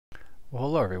Well,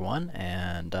 hello everyone,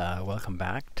 and welcome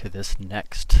back to this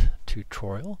next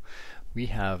tutorial. We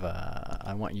have,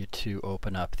 I want you to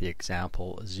open up the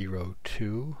example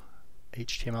 02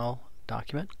 HTML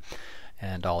document,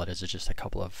 and all it is just a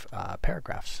couple of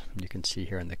paragraphs. You can see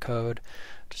here in the code,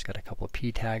 just got a couple of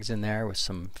p tags in there with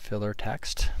some filler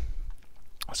text.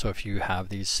 So if you have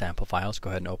these sample files,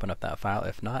 go ahead and open up that file.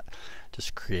 If not,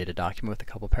 just create a document with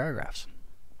a couple of paragraphs.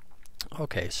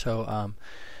 Okay, so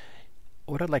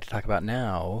what I'd like to talk about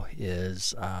now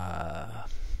is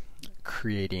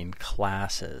creating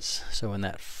classes. So in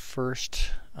that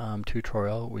first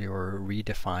tutorial, we were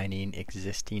redefining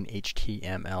existing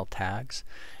HTML tags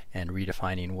and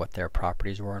redefining what their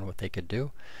properties were and what they could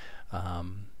do.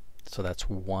 So that's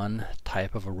one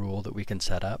type of a rule that we can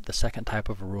set up. The second type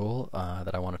of a rule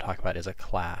that I want to talk about is a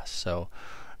class. So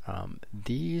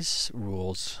these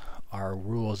rules are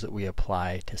rules that we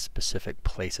apply to specific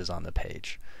places on the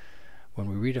page. When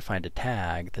we redefined a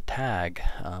tag, the tag,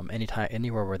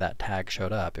 anywhere where that tag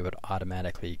showed up, it would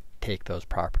automatically take those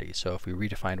properties. So if we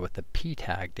redefined what the p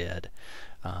tag did,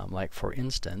 like for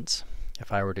instance,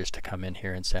 if I were just to come in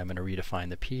here and say I'm going to redefine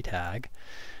the p tag,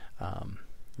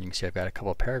 you can see I've got a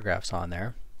couple of paragraphs on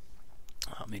there.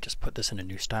 Let me just put this in a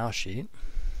new style sheet.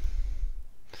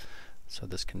 So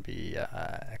this can be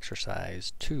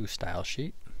exercise 2 style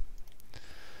sheet.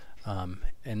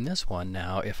 In this one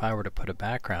now, if I were to put a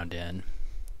background in,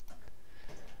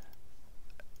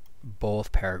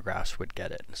 both paragraphs would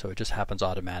get it. So it just happens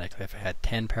automatically. If I had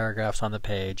 10 paragraphs on the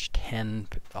page,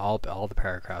 all the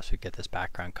paragraphs would get this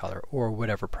background color or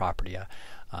whatever property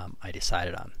I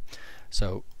decided on.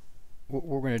 So what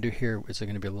we're going to do here is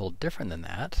going to be a little different than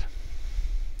that.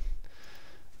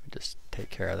 Just take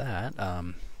care of that.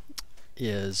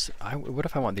 What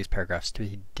if I want these paragraphs to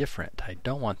be different? I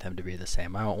don't want them to be the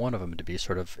same. I want one of them to be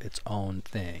sort of its own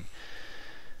thing.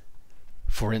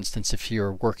 For instance, if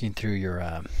you're working through your,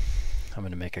 I'm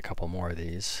going to make a couple more of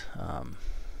these.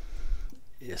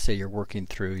 Say you're working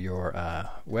through your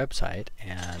website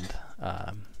and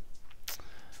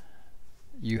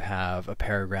you have a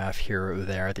paragraph here or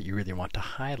there that you really want to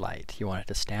highlight. You want it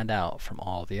to stand out from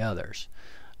all the others.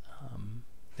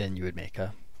 Then you would make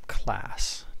a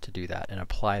class to do that and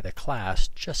apply the class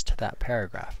just to that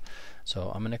paragraph.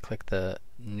 So I'm going to click the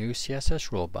new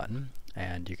CSS rule button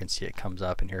and you can see it comes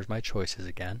up, and here's my choices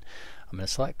again. I'm going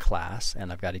to select class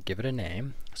and I've got to give it a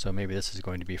name. So maybe this is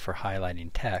going to be for highlighting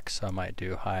text, so I might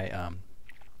do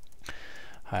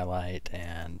highlight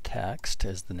and text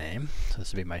is the name. So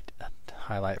this would be my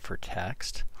highlight for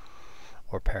text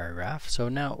or paragraph. So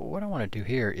now what I want to do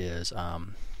here is I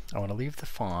want to leave the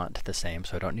font the same,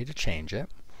 so I don't need to change it.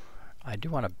 I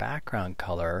do want a background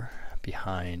color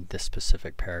behind this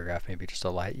specific paragraph, maybe just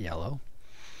a light yellow.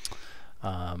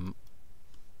 And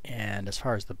as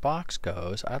far as the box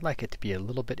goes, I'd like it to be a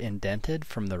little bit indented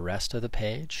from the rest of the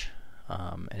page.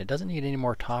 And it doesn't need any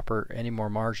more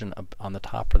margin on the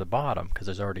top or the bottom because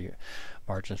there's already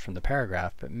margins from the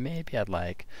paragraph, but maybe I'd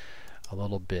like a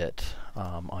little bit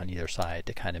on either side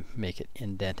to kind of make it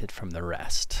indented from the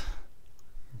rest.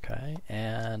 Okay,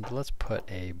 and let's put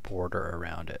a border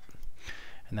around it,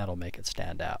 and that'll make it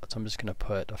stand out. So I'm just going to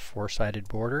put a 4-sided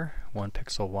border, 1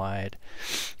 pixel wide,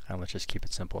 and let's just keep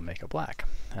it simple and make it black.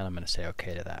 And I'm going to say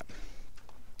OK to that.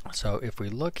 So if we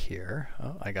look here,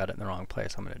 oh, I got it in the wrong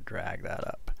place. I'm going to drag that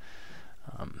up.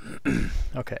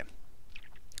 Okay,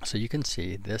 so you can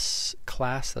see this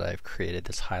class that I've created,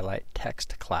 this highlight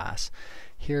text class,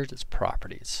 here's its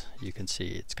properties. You can see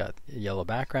it's got a yellow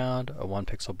background, a 1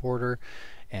 pixel border,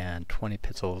 and 20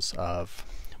 pixels of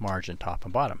margin top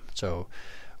and bottom. So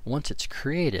once it's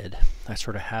created, I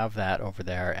sort of have that over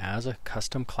there as a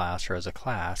custom class or as a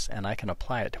class, and I can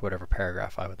apply it to whatever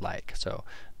paragraph I would like. So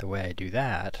the way I do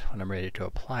that, when I'm ready to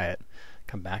apply it,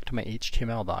 come back to my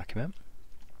HTML document,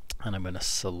 and I'm going to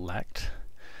select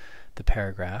the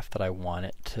paragraph that I want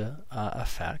it to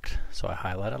affect. So I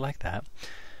highlight it like that.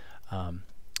 And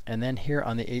then here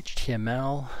on the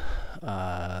HTML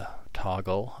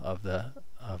toggle of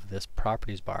this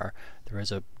properties bar, there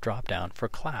is a drop down for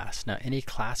class. Now any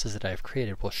classes that I've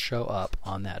created will show up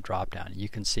on that drop down. You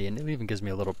can see, and it even gives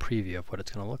me a little preview of what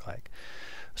it's going to look like.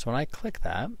 So when I click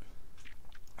that,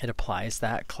 it applies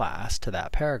that class to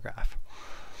that paragraph.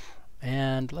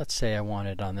 And let's say I want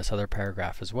it on this other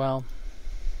paragraph as well.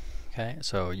 Okay,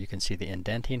 so you can see the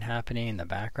indenting happening, the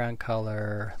background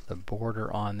color, the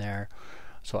border on there.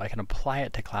 So I can apply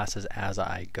it to classes as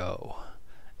I go.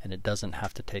 And it doesn't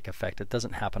have to take effect. It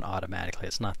doesn't happen automatically.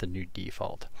 It's not the new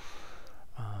default.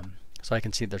 So I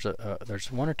can see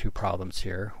there's one or two problems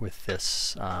here with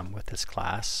this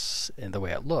class in the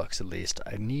way it looks. At least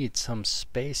I need some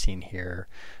spacing here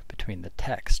between the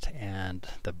text and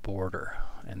the border,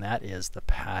 and that is the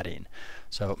padding.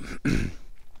 So I'm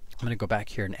going to go back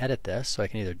here and edit this. So I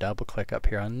can either double click up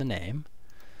here on the name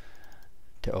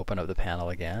to open up the panel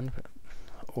again,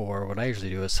 or what I usually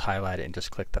do is highlight it and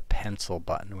just click the pencil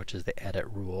button, which is the edit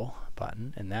rule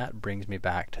button, and that brings me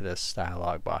back to this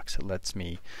dialog box. It lets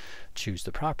me choose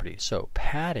the property. So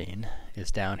padding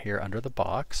is down here under the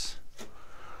box,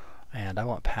 and I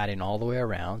want padding all the way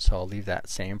around, so I'll leave that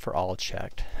same for all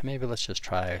checked. Maybe let's just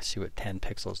try see what 10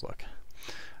 pixels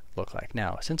look like.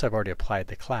 Now, since I've already applied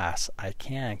the class, I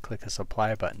can click this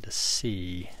apply button to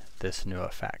see this new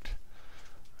effect.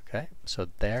 Okay, so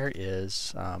there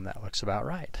is, that looks about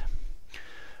right.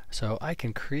 So I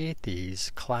can create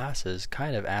these classes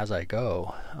kind of as I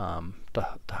go to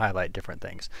highlight different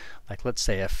things. Like let's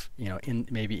say if,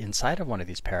 maybe inside of one of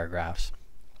these paragraphs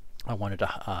I wanted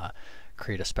to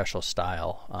create a special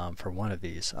style for one of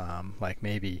these. Like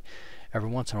maybe every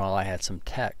once in a while I had some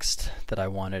text that I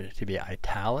wanted it to be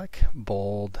italic,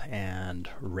 bold, and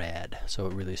red, so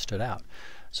it really stood out.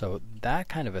 So that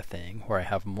kind of a thing where I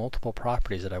have multiple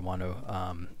properties that I want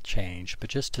to change, but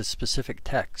just to specific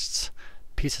texts,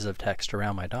 pieces of text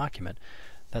around my document,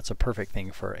 that's a perfect thing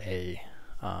for a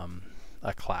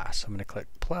class. So I'm going to click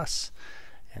plus,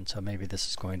 and so maybe this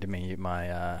is going to be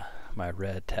my my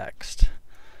red text.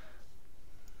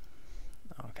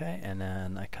 Okay, and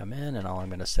then I come in, and all I'm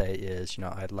going to say is,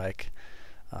 I'd like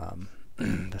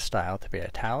the style to be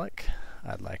italic,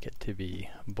 I'd like it to be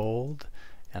bold,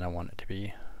 and I want it to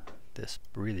be this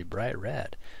really bright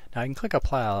red. Now I can click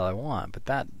apply all I want, but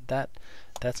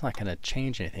that's not going to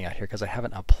change anything out here because I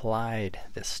haven't applied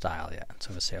this style yet. So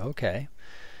I'm going to say OK.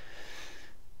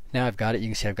 Now I've got it. You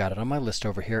can see I've got it on my list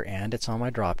over here, and it's on my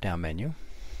drop-down menu.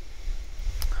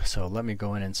 So let me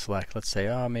go in and select. Let's say,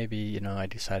 oh, maybe I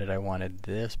decided I wanted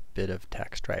this bit of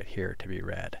text right here to be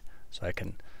red. So I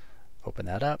can open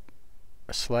that up,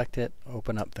 select it,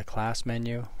 open up the class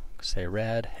menu, say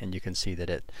red, and you can see that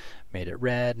it made it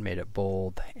red, made it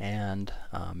bold, and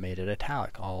made it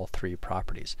italic, all three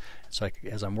properties. So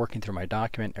as I'm working through my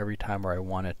document, every time where I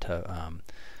wanted to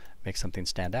make something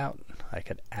stand out, I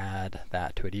could add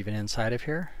that to it even inside of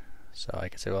here. So I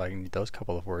could say, well, I need those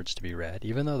couple of words to be red,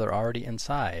 even though they're already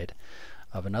inside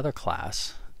of another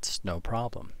class. It's no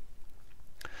problem.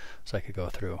 So I could go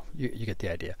through. You get the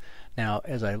idea. Now,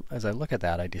 as I look at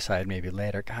that, I decide maybe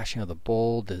later, gosh, the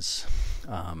bold is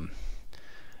the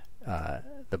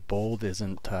bold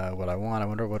isn't what I want. I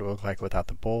wonder what it would look like without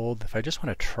the bold. If I just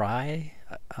want to try,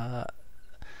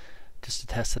 just to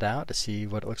test it out to see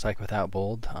what it looks like without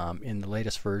bold, in the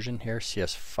latest version here,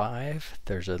 CS5,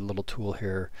 there's a little tool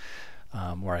here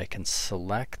where I can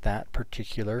select that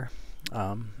particular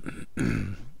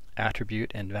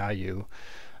attribute and value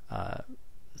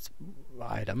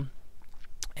item,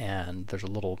 and there's a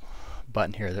little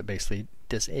button here that basically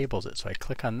disables it. So I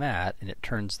click on that and it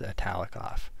turns the italic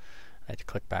off. I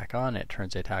click back on it,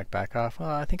 turns the italic back off. Well,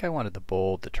 I think I wanted the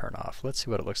bold to turn off. Let's see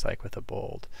what it looks like with the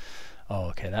bold. Oh,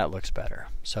 okay, that looks better.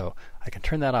 So I can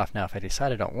turn that off now. If I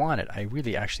decide I don't want it, I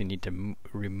really actually need to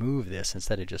remove this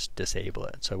instead of just disable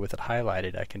it. So with it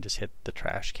highlighted, I can just hit the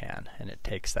trash can and it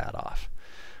takes that off.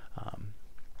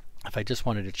 If I just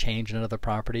wanted to change another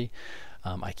property,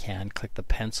 I can click the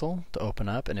pencil to open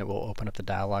up, and it will open up the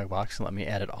dialog box and let me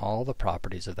edit all the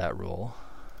properties of that rule.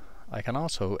 I can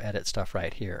also edit stuff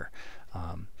right here.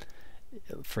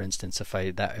 For instance, if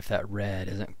that red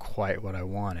isn't quite what I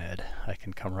wanted, I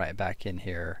can come right back in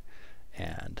here,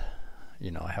 and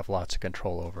I have lots of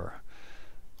control over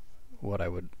what I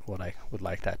would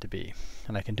like that to be,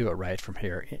 and I can do it right from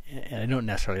here. And I don't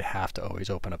necessarily have to always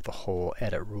open up the whole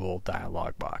edit rule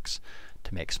dialog box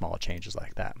to make small changes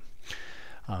like that.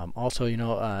 Also,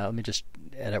 let me just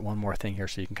edit one more thing here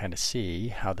so you can kind of see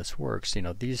how this works.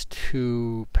 These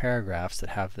two paragraphs that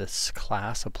have this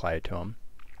class applied to them,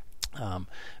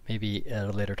 maybe at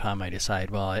a later time I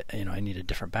decide, well, I need a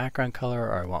different background color,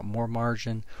 or I want more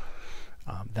margin.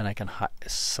 Then I can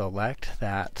select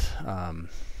that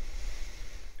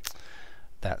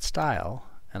that style,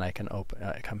 and I can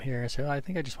come here and say, well, I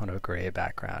think I just want a gray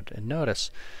background. And notice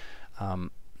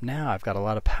now I've got a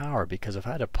lot of power, because if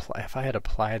I had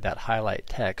applied that highlight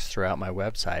text throughout my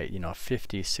website,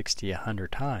 50, 60,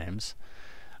 100 times,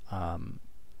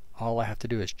 all I have to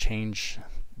do is change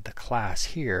the class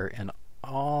here, and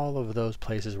all of those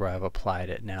places where I've applied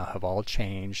it now have all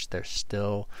changed. They're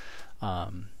still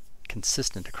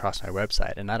consistent across my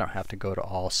website, and I don't have to go to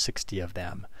all 60 of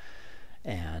them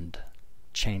and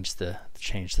change the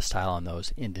style on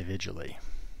those individually.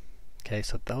 Okay,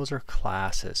 so those are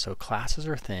classes. So classes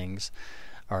are things,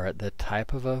 are the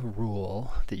type of a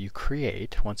rule that you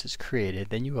create. Once it's created,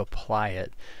 then you apply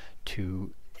it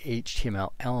to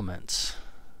HTML elements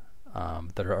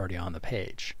that are already on the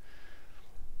page.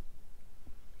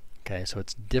 Okay, so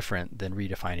it's different than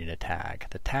redefining a tag.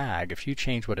 The tag, if you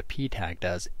change what a p tag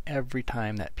does, every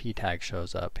time that p tag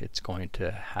shows up, it's going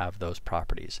to have those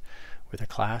properties. With a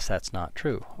class, that's not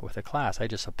true. With a class, I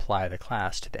just apply the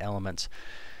class to the elements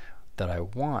that I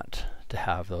want to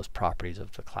have those properties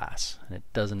of the class, and it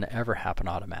doesn't ever happen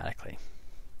automatically.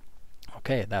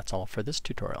 Okay, that's all for this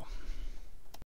tutorial.